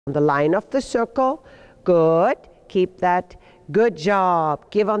the line of the circle. Good. Keep that. Good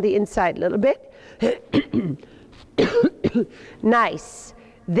job. Give on the inside a little bit. Nice.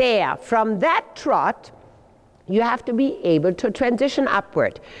 There. From that trot, you have to be able to transition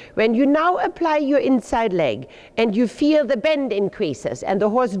upward. When you now apply your inside leg and you feel the bend increases and the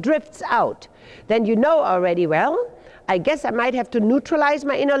horse drifts out, then you know already, well, I guess I might have to neutralize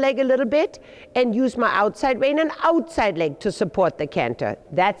my inner leg a little bit and use my outside rein and outside leg to support the canter.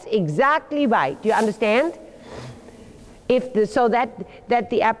 That's exactly right. Do you understand? So that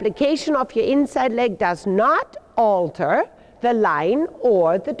the application of your inside leg does not alter the line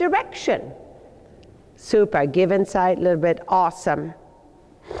or the direction. Super. Give inside a little bit. Awesome.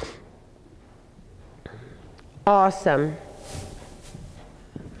 Awesome.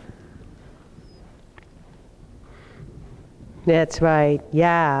 That's right.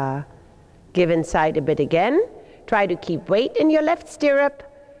 Yeah. Give inside a bit again. Try to keep weight in your left stirrup.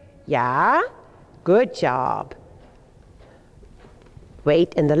 Yeah. Good job.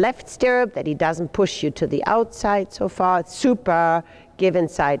 Weight in the left stirrup that he doesn't push you to the outside so far. Super. Give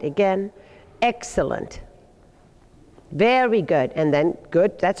inside again. Excellent. Very good. And then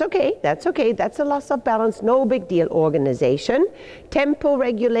good. That's okay. That's okay. That's a loss of balance. No big deal. Organization. Tempo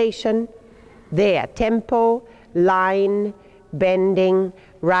regulation. There. Tempo. Line. Bending.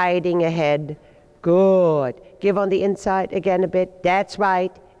 Riding ahead. Good. Give on the inside again a bit. That's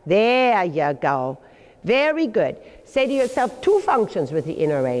right. There you go. Very good. Say to yourself two functions with the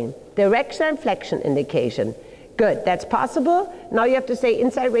inner rein. Direction and flexion indication. Good. That's possible. Now you have to say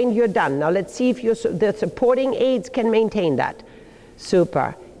inside rein, you're done. Now let's see if the supporting aids can maintain that.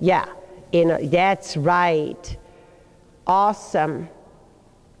 Super. Yeah. That's right. Awesome.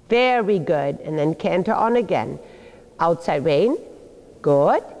 Very good. And then canter on again. Outside rein.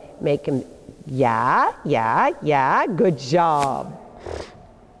 Good. Make him. Yeah. Yeah. Yeah. Good job.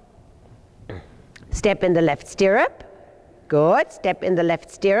 Step in the left stirrup. Good. Step in the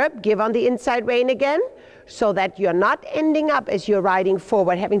left stirrup. Give on the inside rein again so that you're not ending up as you're riding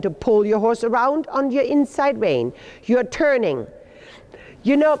forward having to pull your horse around on your inside rein. You're turning.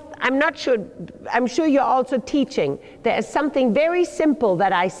 You know, I'm sure you're also teaching. There is something very simple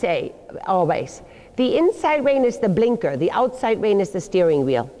that I say always. The inside rein is the blinker. The outside rein is the steering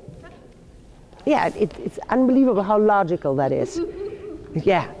wheel. Yeah, it's unbelievable how logical that is.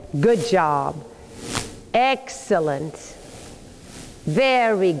 Yeah, good job. Excellent.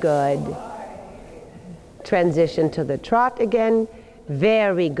 Very good. Transition to the trot again.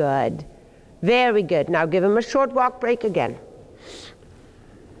 Very good. Very good. Now give him a short walk break again.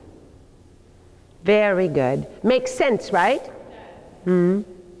 Very good. Makes sense, right? Hmm.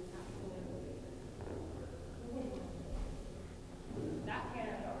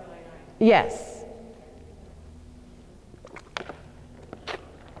 Yes.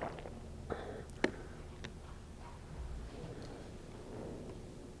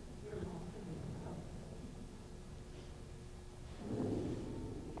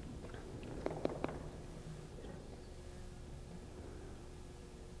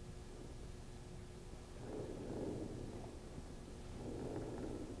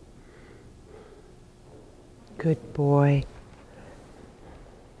 Good boy.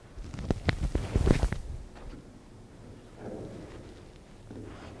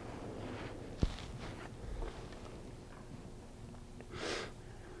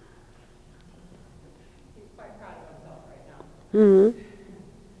 He's quite proud of himself right now.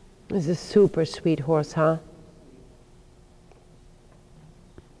 This is a super sweet horse, huh?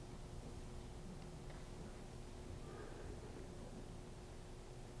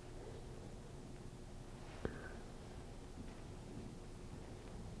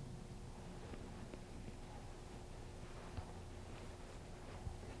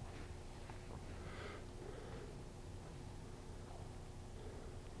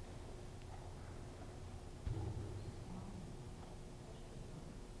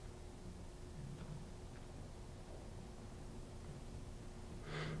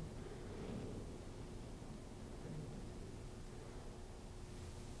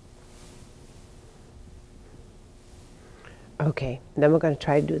 Okay, then we're going to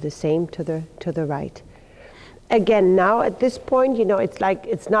try to do the same to the right. Again, now at this point, you know, it's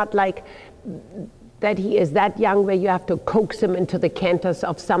not like that he is that young where you have to coax him into the canters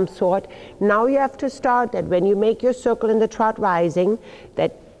of some sort. Now you have to start that when you make your circle in the trot rising,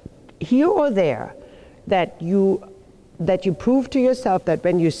 that here or there, that you prove to yourself that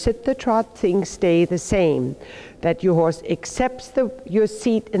when you sit the trot, things stay the same. That your horse accepts your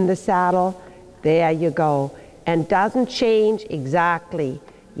seat in the saddle. There you go. And doesn't change exactly.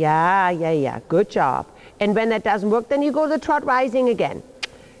 Yeah. Good job. And when that doesn't work, then you go to the trot rising again.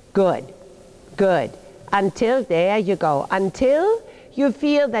 Good, good. Until, there you go, until you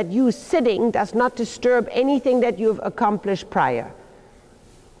feel that you sitting does not disturb anything that you've accomplished prior.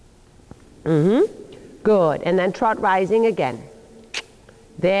 Good, and then trot rising again.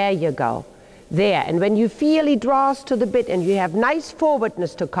 There you go. There, and when you feel he draws to the bit and you have nice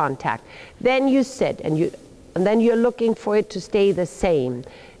forwardness to contact, then you sit and then you're looking for it to stay the same.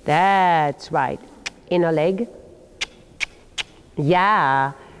 That's right. Inner leg.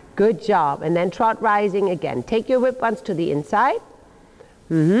 Yeah, good job. And then trot rising again. Take your whip once to the inside.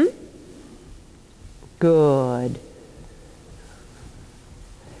 Good.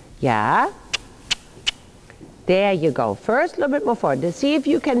 Yeah. There you go. First, a little bit more forward. To see if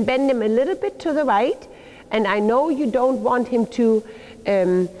you can bend him a little bit to the right. And I know you don't want him to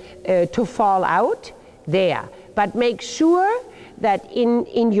fall out. There. But make sure that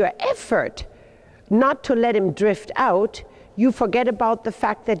in your effort not to let him drift out, you forget about the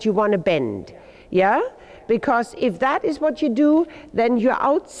fact that you want to bend. Yeah? Because if that is what you do, then your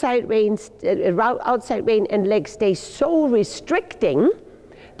outside rein and leg stay so restricting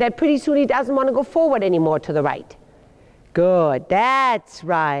that pretty soon he doesn't want to go forward anymore to the right. Good, that's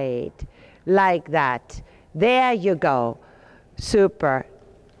right. Like that. There you go. Super.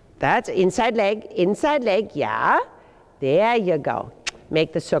 That's inside leg, yeah. There you go.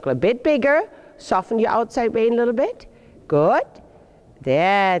 Make the circle a bit bigger. Soften your outside rein a little bit. Good.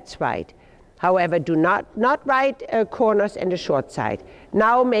 That's right. However, do not ride corners and the short side.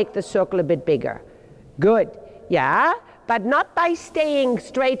 Now make the circle a bit bigger. Good. Yeah. But not by staying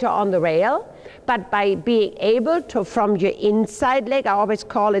straighter on the rail, but by being able to, from your inside leg, I always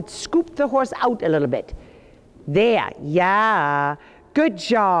call it, scoop the horse out a little bit. There, yeah, good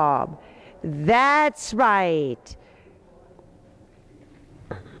job. That's right.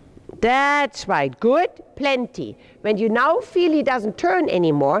 That's right, good, plenty. When you now feel he doesn't turn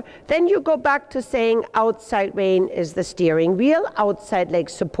anymore, then you go back to saying outside rein is the steering wheel, outside leg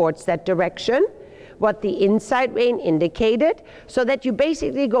supports that direction, what the inside rein indicated, so that you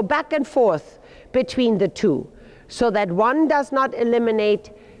basically go back and forth between the two, so that one does not eliminate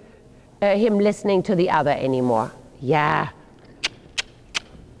him listening to the other anymore. Yeah.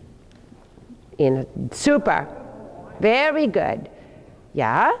 Super. Very good.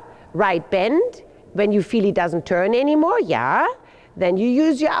 Yeah. Right bend. When you feel he doesn't turn anymore, yeah. Then you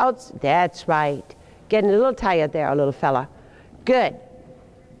use your outs. That's right. Getting a little tired there, little fella. Good.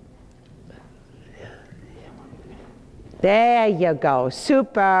 There you go.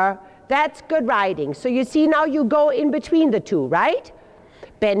 Super. That's good riding. So you see now you go in between the two, right?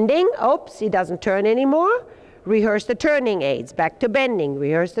 Bending. Oops, he doesn't turn anymore. Rehearse the turning aids. Back to bending.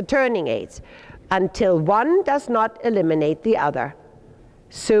 Rehearse the turning aids. Until one does not eliminate the other.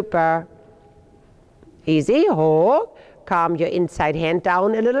 Super. Easy. Hold. Calm your inside hand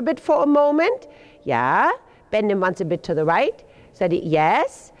down a little bit for a moment. Yeah. Bend him once a bit to the right. Steady.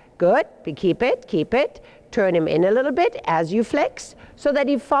 Yes. Good. Keep it. Keep it. Turn him in a little bit as you flex, so that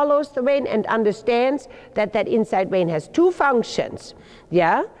he follows the rein and understands that that inside rein has two functions.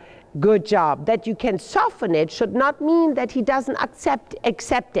 Yeah? Good job. That you can soften it should not mean that he doesn't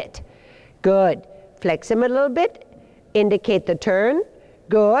accept it. Good. Flex him a little bit. Indicate the turn.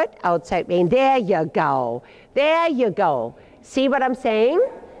 Good. Outside rein. There you go. There you go. See what I'm saying?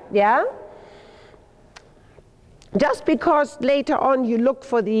 Yeah? Just because later on you look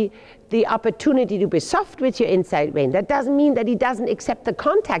for the opportunity to be soft with your inside rein, that doesn't mean that he doesn't accept the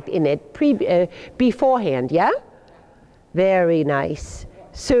contact in it beforehand, yeah? Very nice.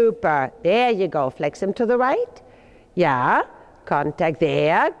 Super. There you go. Flex him to the right. Yeah. Contact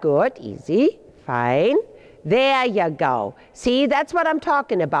there. Good. Easy. Fine. There you go. See, that's what I'm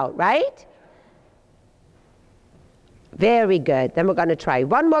talking about, right? Very good. Then we're going to try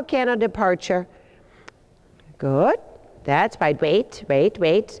one more canter departure. Good. That's right. Wait, wait,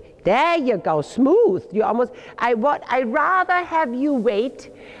 wait. There you go. Smooth. You almost, I'd rather have you wait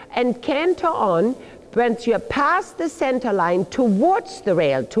and canter on once you're past the center line towards the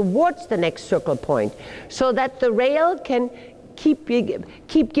rail, towards the next circle point, so that the rail can keep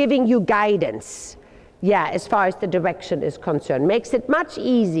giving you guidance. Yeah, as far as the direction is concerned. Makes it much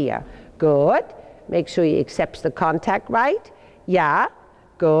easier. Good. Make sure he accepts the contact right. Yeah.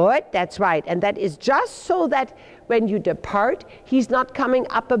 Good, that's right. And that is just so that when you depart, he's not coming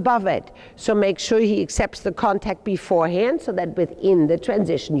up above it. So make sure he accepts the contact beforehand, so that within the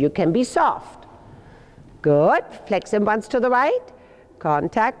transition you can be soft. Good, flex him once to the right.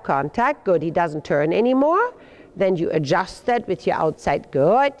 Contact, contact, good. He doesn't turn anymore. Then you adjust that with your outside,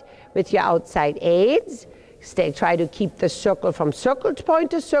 good. With your outside aids. Try to keep the circle from circle point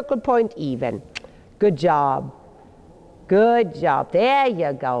to circle point even. Good job. Good job. There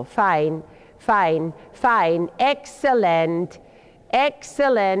you go. Fine, fine, fine. Excellent.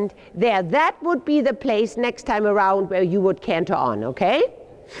 Excellent. There, that would be the place next time around where you would canter on, okay?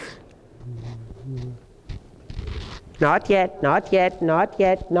 Not yet, not yet, not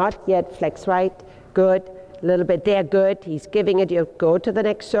yet, not yet. Flex right. Good. A little bit there. Good. He's giving it. You go to the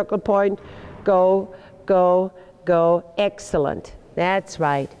next circle point. Go, go, go. Excellent. That's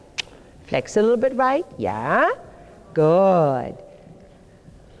right. Flex a little bit right. Yeah. Good.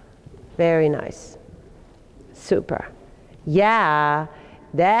 Very nice. Super. Yeah.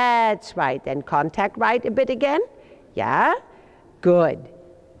 That's right. Then contact right a bit again. Yeah. Good.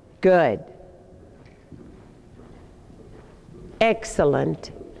 Good.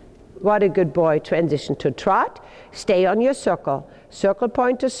 Excellent. What a good boy. Transition to trot. Stay on your circle. Circle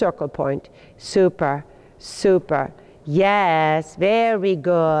point to circle point. Super. Super. Yes. Very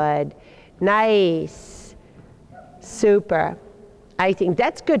good. Nice. Super. I think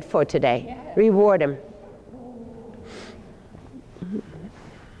that's good for today. Yeah. Reward him.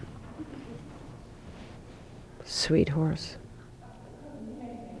 Sweet horse.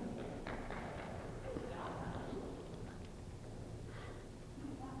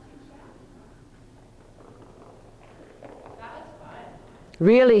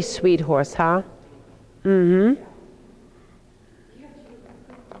 Really sweet horse, huh? Mm-hmm.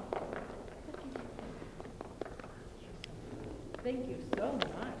 Thank you so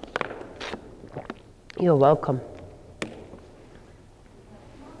much. You're welcome.